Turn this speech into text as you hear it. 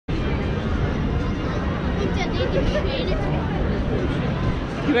You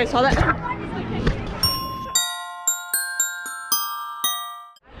guys saw that?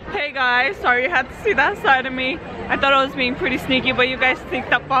 Hey guys, sorry you had to see that side of me. I thought I was being pretty sneaky, but you guys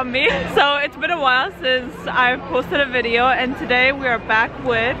sneaked up on me. So it's been a while since I've posted a video, and today we are back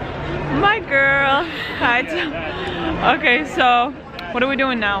with my girl. Hi. Okay, so what are we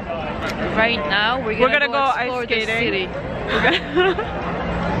doing now? Right now we're gonna go ice skating.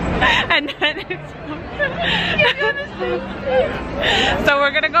 And then it's so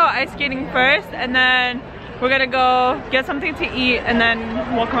we're gonna go ice skating first, and then we're gonna go get something to eat and then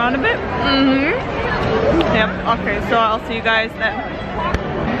walk around a bit. Yep. Okay, so I'll see you guys then.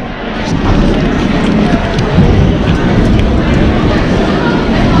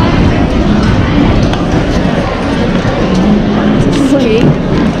 Okay.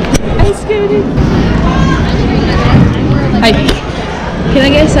 Ice skating. Hi. Can I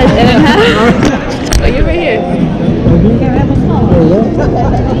get a size 8.5? Oh, you're right here.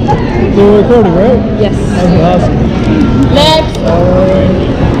 You're recording, right? Yes. Okay, awesome. Next.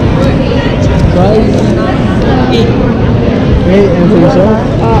 Size? 8, and for yourself?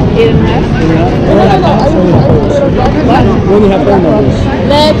 8.5. What? What do you have phone numbers?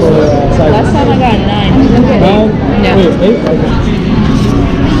 Next. Last time I got 9. Okay. 9? Yeah. Wait, 8? Okay.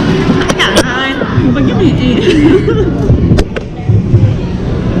 I got 9, but give me 8.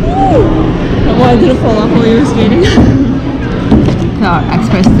 Why did it fall off while you were skating?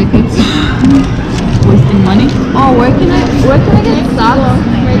 Express tickets. Wasting money. Oh, where can I get socks?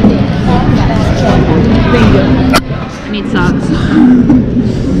 Right there. Thank you. I need socks.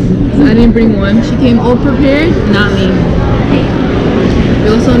 So I didn't bring one. She came all prepared. Not me. We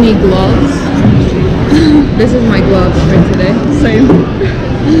also need gloves. This is my gloves for today. Same.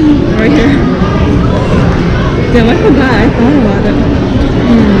 Right here. Damn, I forgot. I thought about it.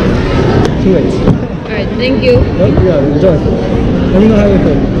 2 8s. Alright, thank you. Yep, yeah, enjoy. Let me know how you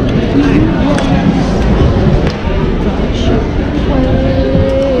feel.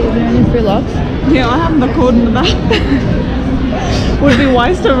 Is there any free locks? Yeah, I have the code in the back. Would it be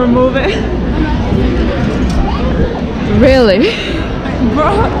wise to remove it? Really? Bro,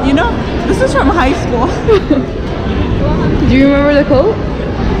 you know, this is from high school. Do you remember the code?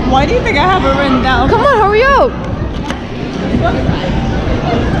 Why do you think I have it written down? Come on, hurry up!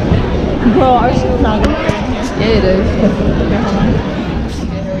 Bro, our shit's not gonna fit in here. Yeah, it is. Okay, hold on.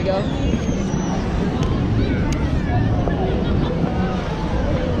 Okay, here we go.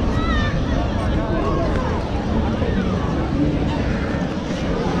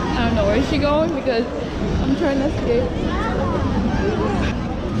 I don't know where she's going because I'm trying to skate.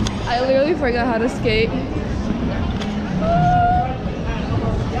 I literally forgot how to skate.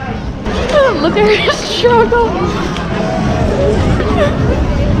 Look at her struggle.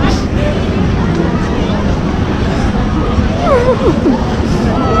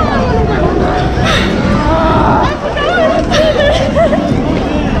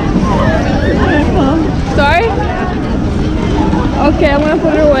 Sorry? Okay, I'm gonna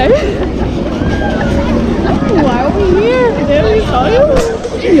put it away. Why are we here? They already saw you?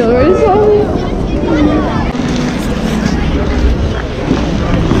 You already saw me?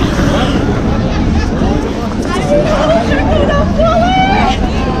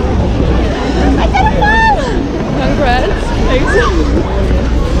 Congrats. Thanks.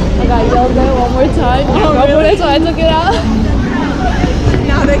 I got yelled at one more time. Oh, really? So I took it out.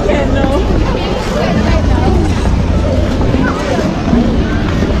 Now they can't know.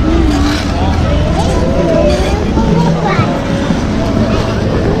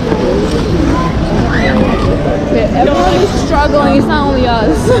 Okay, everyone is struggling. It's not only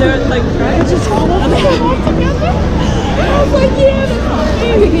us. They're like trying to just hold on together. I was like, yeah, that's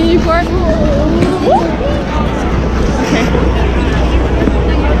funny. Can you record? Okay.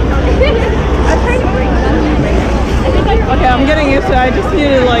 Okay, I'm getting used to it. I just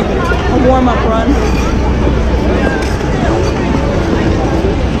needed like a warm-up run.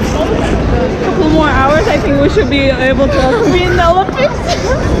 A couple more hours, I think we should be able to be in the Olympics.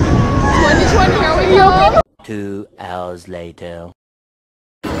 2020, here we go. 2 hours later.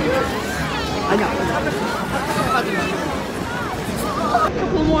 I know. A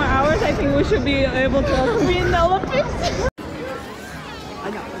couple more hours, I think we should be able to be in the Olympics. I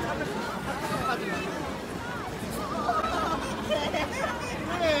know.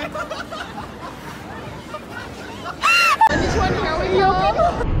 2020, here we go.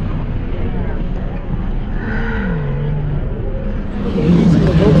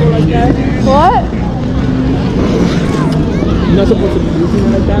 What? You're not supposed to be using it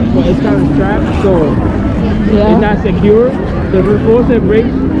like that, but it's kind of strapped, so Yeah. it's not secure. So if it forces it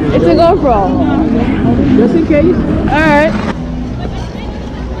breaks, It's a GoPro. Just in case. Alright.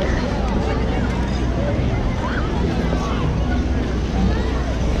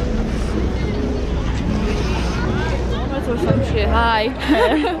 Some shit. Hi.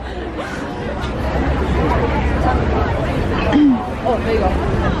 Oh, there you go.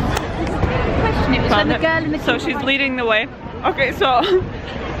 Found it. So she's leading the way. Okay, so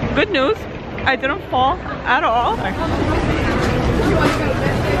good news. I didn't fall at all.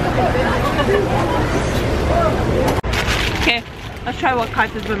 Okay, let's try what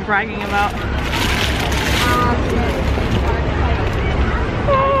Katya's been bragging about.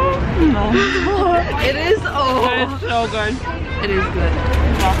 No. It is. Oh. It is so good. It is good.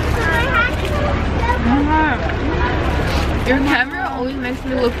 Your camera always makes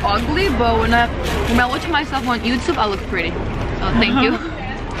me look ugly, but when I watch myself on YouTube, I look pretty. So thank you.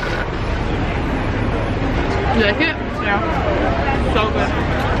 You like it? Yeah. So good.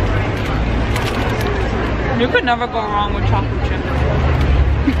 You could never go wrong with chocolate chip.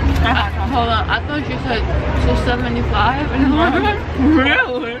 Hold on, I thought you said $2.75 and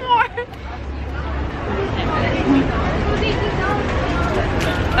Really?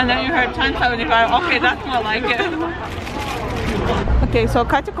 And then you heard $10.75. Okay, that's more like it. Okay, so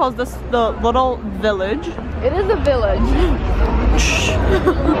Katya calls this the little village. it is a village.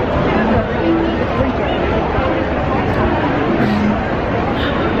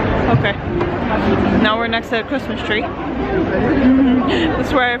 Okay. Now we're next to a Christmas tree. This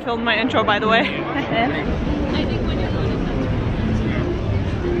is where I filmed my intro, by the way.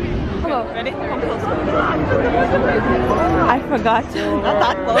 Hello. Ready? Come close. I forgot. Not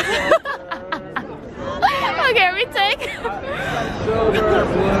that close. Okay, retake.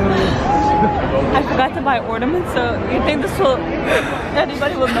 I forgot to buy ornaments, so you think this will...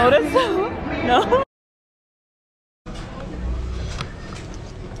 anybody will notice? No?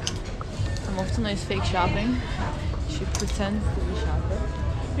 Maftuna is fake shopping. She pretends to be shopping.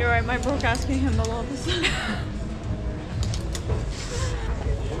 You're right, my broke ass can handle all this. I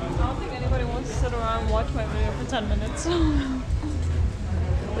don't think anybody wants to sit around and watch my video for 10 minutes.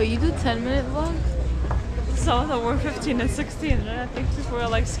 Wait, you do 10-minute vlogs? Some of them were 15 and 16, and I think people will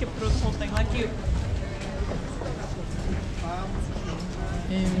like skip through the whole thing, like you.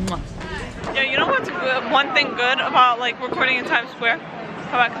 Yeah, you know what's good? One thing good about like recording in Times Square?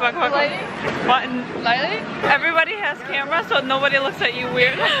 Come back. Lighting? Button. Lighting? Everybody has cameras, so nobody looks at you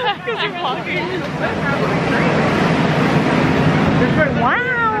weird because you're vlogging.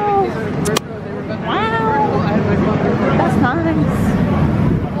 Wow! That's nice.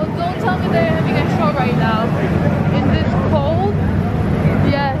 Well, don't tell me they're having a show right now. In this cold?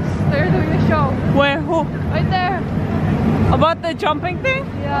 Yes, they're doing a show. Where? Who? Right there. About the jumping thing?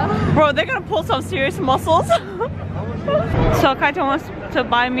 Yeah. Bro, they're gonna pull some serious muscles. So Katya wants to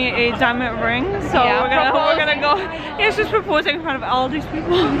buy me a diamond ring, so Yeah, we're gonna go. Yeah, she's proposing in front of all these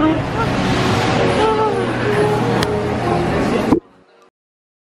people.